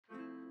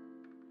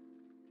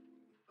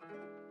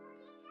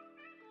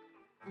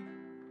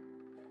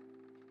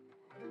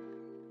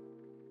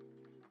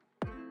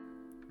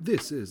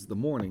This is the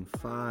Morning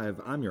Five.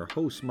 I'm your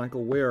host,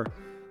 Michael Ware,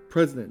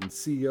 President and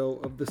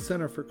CEO of the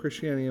Center for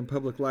Christianity and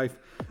Public Life,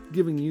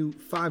 giving you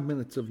 5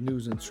 minutes of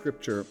news and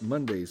scripture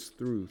Mondays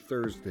through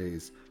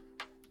Thursdays.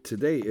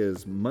 Today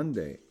is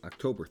Monday,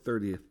 October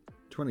 30th,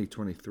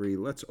 2023.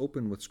 Let's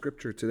open with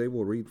scripture. Today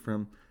we'll read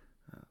from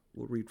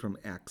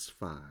Acts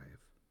 5.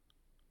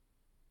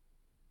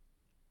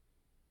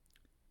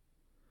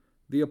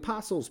 The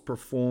apostles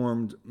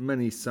performed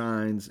many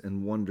signs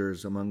and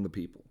wonders among the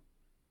people,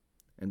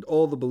 and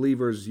all the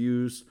believers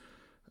used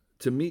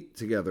to meet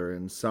together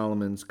in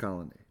Solomon's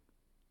colonnade.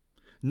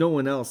 No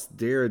one else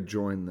dared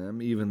join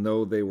them, even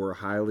though they were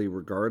highly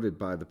regarded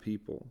by the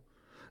people.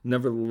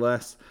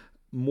 Nevertheless,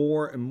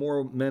 more and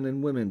more men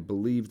and women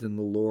believed in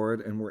the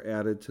Lord and were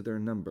added to their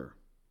number.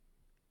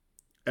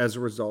 As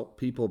a result,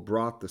 people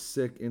brought the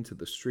sick into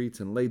the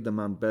streets and laid them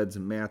on beds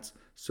and mats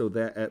so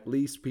that at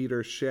least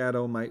Peter's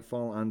shadow might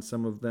fall on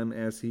some of them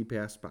as he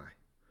passed by.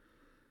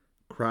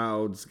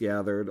 Crowds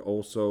gathered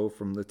also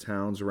from the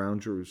towns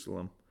around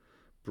Jerusalem,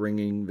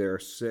 bringing their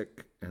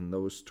sick and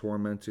those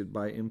tormented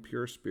by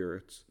impure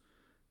spirits,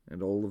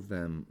 and all of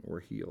them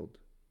were healed.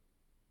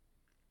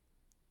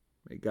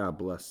 May God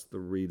bless the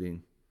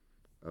reading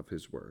of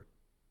His Word.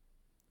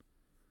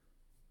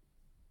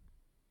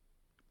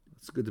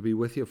 It's good to be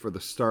with you for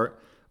the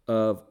start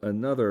of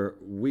another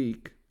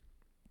week.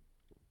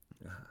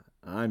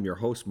 I'm your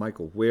host,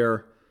 Michael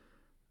Ware.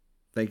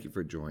 Thank you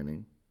for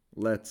joining.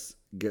 Let's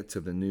get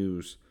to the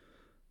news.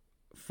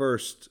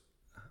 First,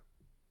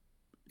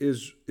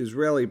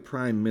 Israeli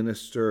Prime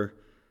Minister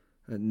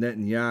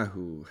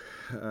Netanyahu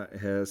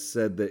has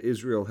said that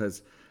Israel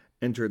has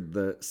entered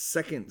the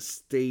second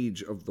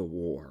stage of the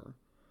war.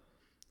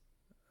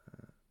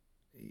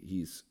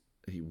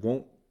 He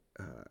won't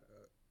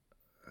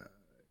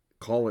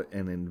call it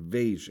an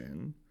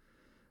invasion,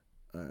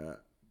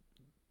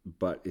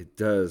 but it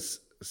does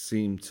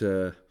seem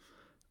to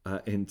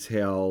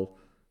entail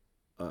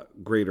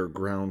greater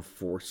ground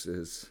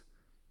forces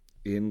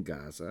in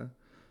Gaza.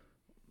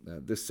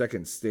 This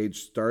second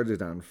stage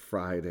started on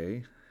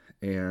Friday,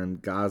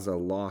 and Gaza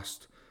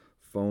lost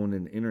phone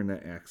and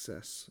internet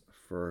access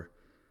for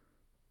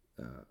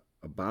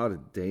about a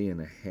day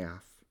and a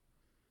half.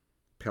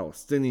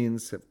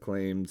 Palestinians have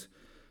claimed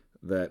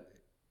that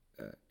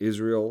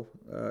Israel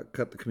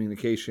cut the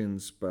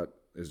communications, but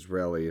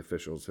Israeli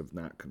officials have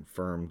not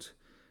confirmed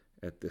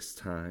at this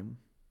time.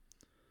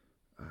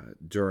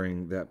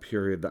 During that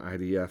period, the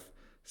IDF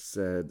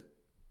said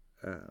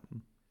that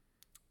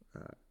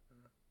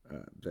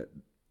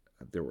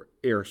there were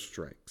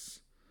airstrikes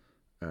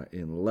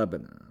in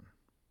Lebanon.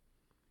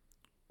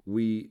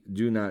 We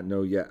do not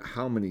know yet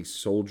how many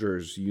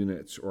soldiers,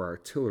 units, or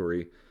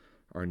artillery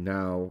are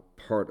now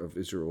part of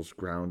Israel's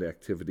ground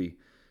activity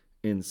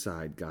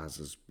inside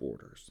Gaza's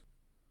borders.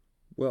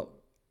 Well,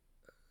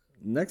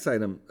 next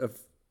item,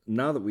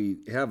 now that we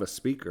have a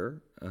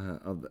speaker,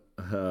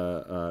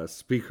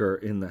 speaker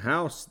in the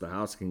House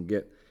can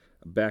get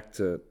back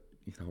to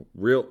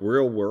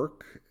real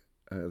work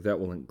that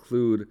will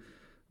include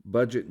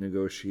budget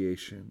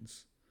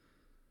negotiations.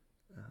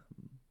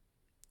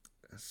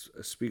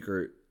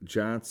 Speaker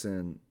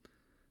Johnson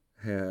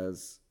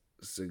has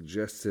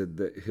suggested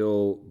that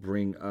he'll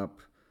bring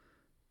up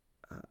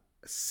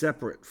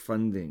separate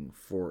funding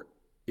for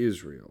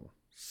Israel,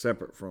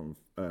 separate from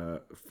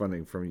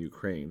funding from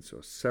Ukraine. So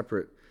a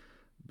separate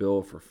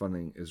bill for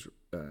funding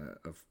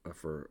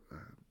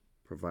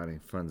providing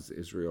funds to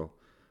Israel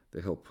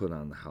that he'll put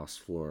on the House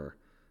floor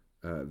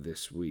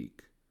this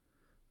week.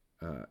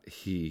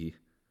 He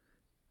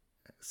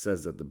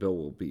says that the bill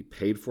will be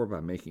paid for by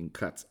making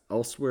cuts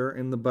elsewhere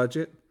in the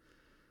budget,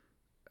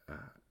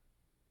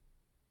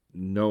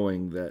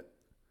 knowing that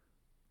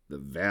the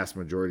vast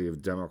majority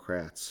of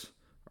Democrats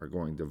are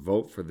going to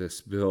vote for this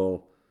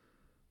bill.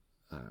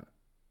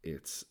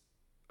 It's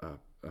a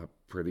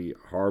pretty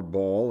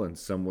hardball, and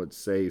some would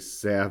say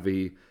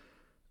savvy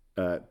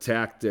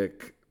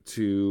tactic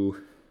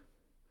to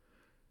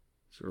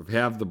sort of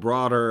have the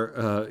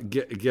broader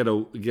get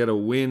a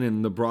win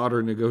in the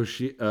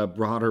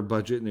broader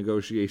budget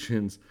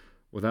negotiations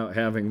without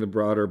having the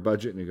broader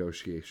budget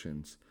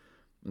negotiations.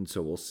 And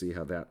so we'll see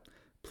how that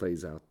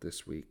plays out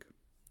this week.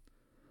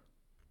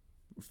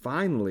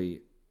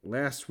 Finally,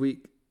 last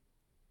week,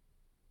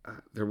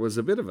 there was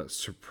a bit of a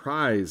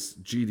surprise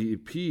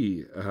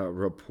GDP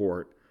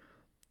report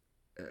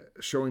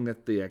showing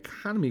that the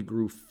economy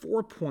grew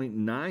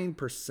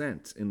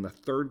 4.9% in the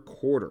third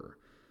quarter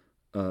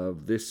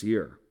of this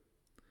year.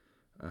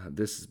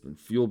 This has been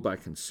fueled by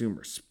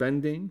consumer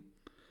spending.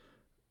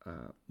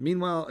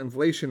 Meanwhile,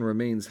 inflation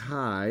remains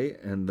high,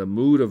 and the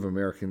mood of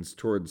Americans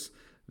towards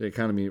the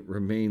economy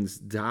remains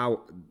dour.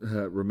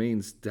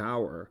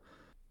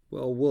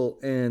 Well, we'll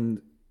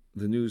end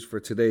the news for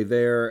today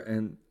there,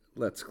 and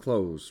let's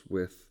close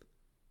with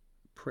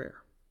prayer.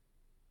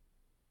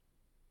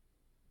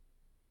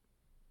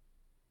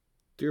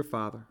 Dear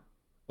Father,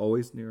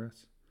 always near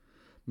us,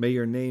 may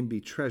your name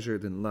be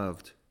treasured and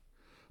loved.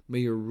 May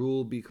your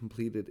rule be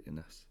completed in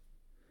us.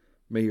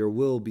 May your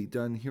will be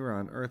done here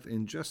on earth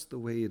in just the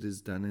way it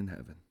is done in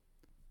heaven.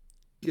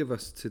 Give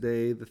us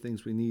today the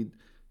things we need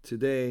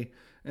today,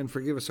 and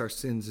forgive us our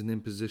sins and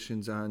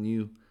impositions on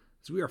you,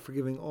 as we are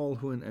forgiving all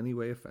who in any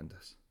way offend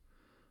us.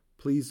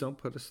 Please don't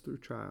put us through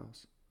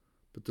trials,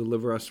 but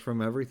deliver us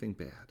from everything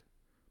bad,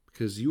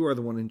 because you are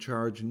the one in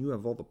charge, and you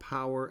have all the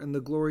power, and the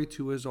glory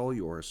too is all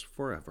yours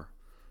forever,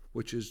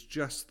 which is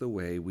just the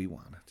way we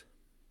want it.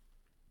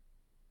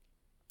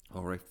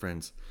 All right,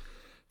 friends,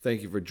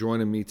 thank you for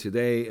joining me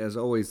today. As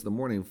always, The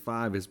Morning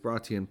Five is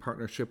brought to you in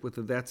partnership with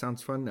the That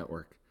Sounds Fun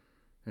Network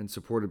and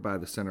supported by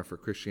the Center for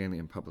Christianity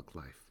and Public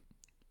Life.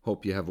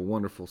 Hope you have a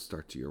wonderful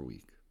start to your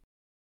week.